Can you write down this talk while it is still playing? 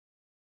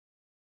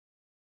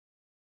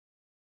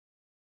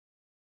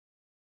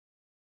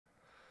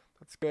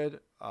That's good.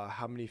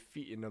 How many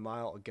feet in a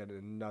mile? Again,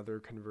 another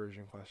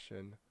conversion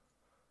question.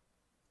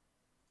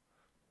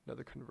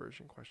 Another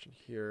conversion question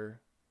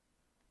here.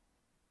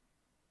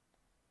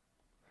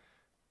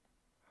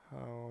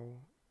 How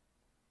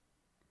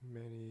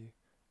many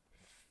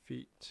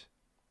feet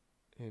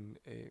in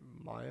a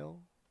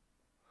mile?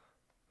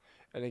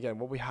 And again,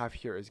 what we have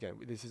here is, again,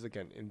 this is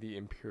again in the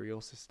imperial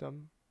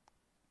system.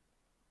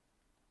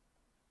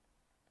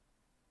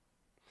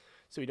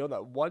 So we know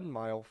that 1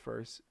 mile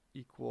first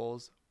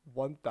equals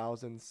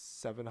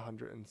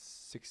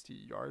 1,760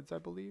 yards, I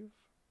believe.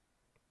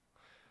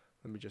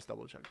 Let me just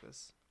double check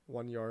this.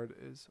 1 yard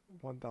is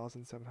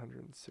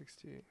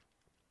 1,760.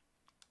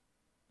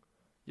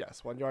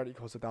 Yes, 1 yard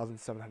equals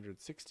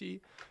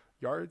 1,760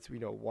 yards. We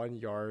know 1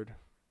 yard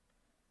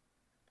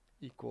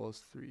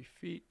equals 3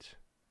 feet.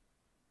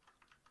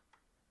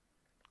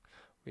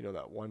 We know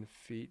that 1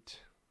 foot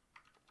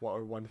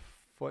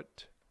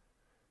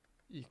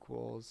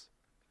equals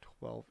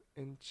 12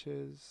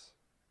 inches.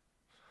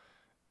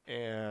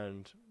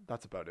 And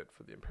that's about it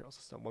for the imperial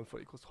system. 1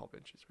 foot equals 12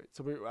 inches, right?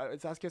 So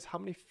it's asking us how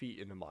many feet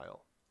in a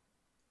mile.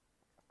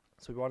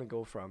 So we want to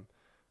go from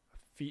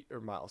feet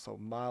or miles, so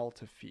mile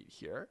to feet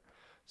here.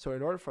 So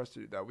in order for us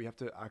to do that, we have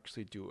to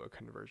actually do a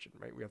conversion,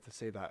 right? We have to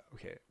say that,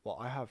 okay, well,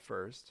 I have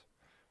first,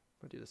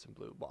 I'm going to do this in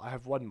blue. Well, I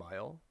have 1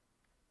 mile.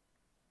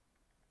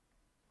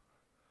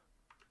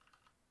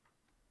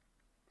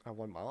 I have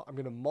 1 mile. I'm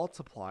going to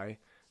multiply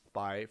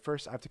by,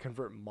 first I have to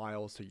convert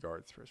miles to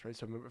yards first, right?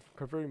 So I'm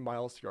converting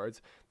miles to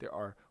yards. There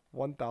are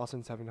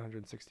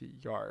 1,760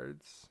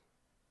 yards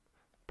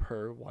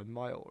per 1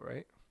 mile,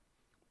 right?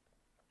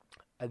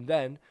 And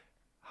then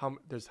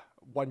there's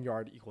 1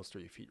 yard equals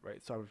 3 feet,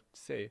 right? So I would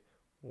say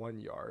 1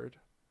 yard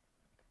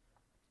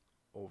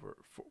over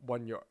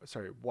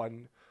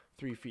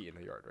 3 feet in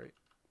a yard, right?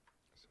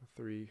 So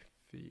 3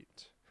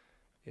 feet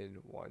in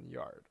 1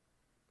 yard.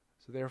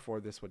 So therefore,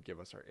 this would give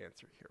us our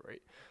answer here,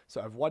 right? So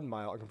I have 1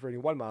 mile. I'm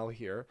converting 1 mile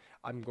here.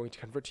 I'm going to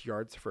convert to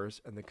yards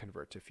first and then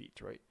convert to feet,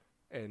 right?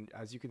 And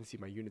as you can see,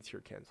 my units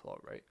here cancel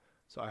out, right?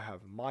 So I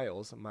have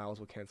miles. Miles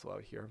will cancel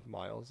out here.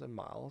 Miles and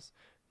miles.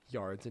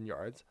 Yards and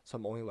yards. So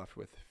I'm only left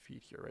with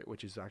feet here, right?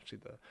 Which is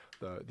actually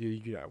the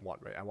unit I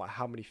want, right? I want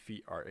how many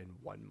feet are in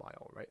 1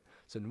 mile, right?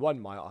 So in 1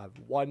 mile, I have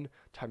 1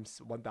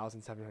 times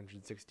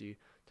 1,760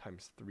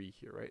 times 3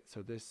 here, right?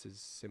 So this is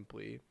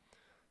simply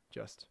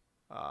just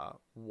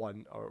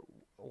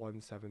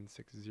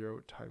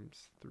 1,760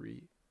 times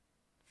 3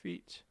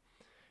 feet,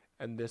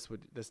 and this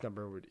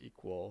number would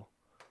equal,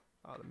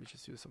 let me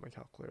just do this on my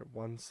calculator,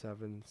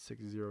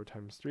 1,760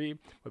 times 3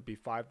 would be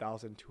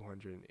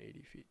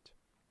 5,280 feet.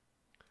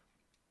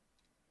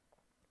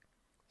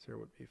 So it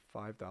would be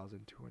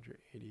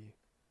 5,280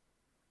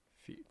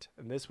 feet,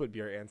 and this would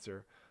be our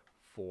answer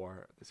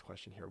for this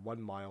question here.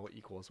 1 mile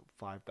equals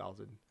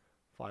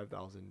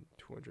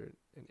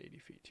 5,280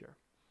 feet here.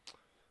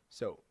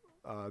 So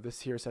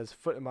this here says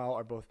foot and mile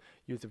are both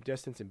units of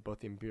distance in both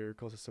the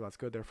empirical system. That's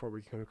good. Therefore,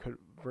 we can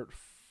convert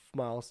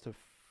miles to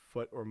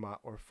foot or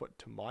foot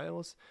to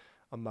miles.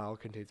 A mile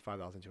contains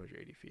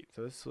 5,280 feet.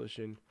 So this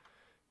solution,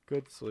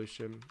 good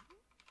solution,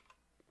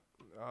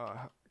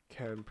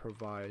 can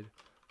provide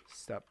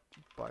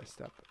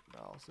step-by-step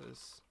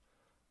analysis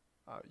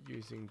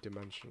using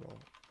dimensional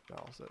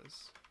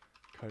analysis,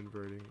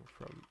 converting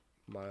from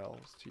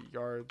miles to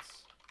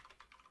yards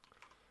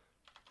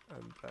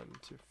and then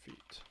to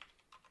feet.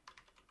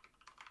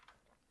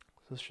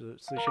 So the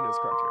solution is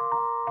correct here.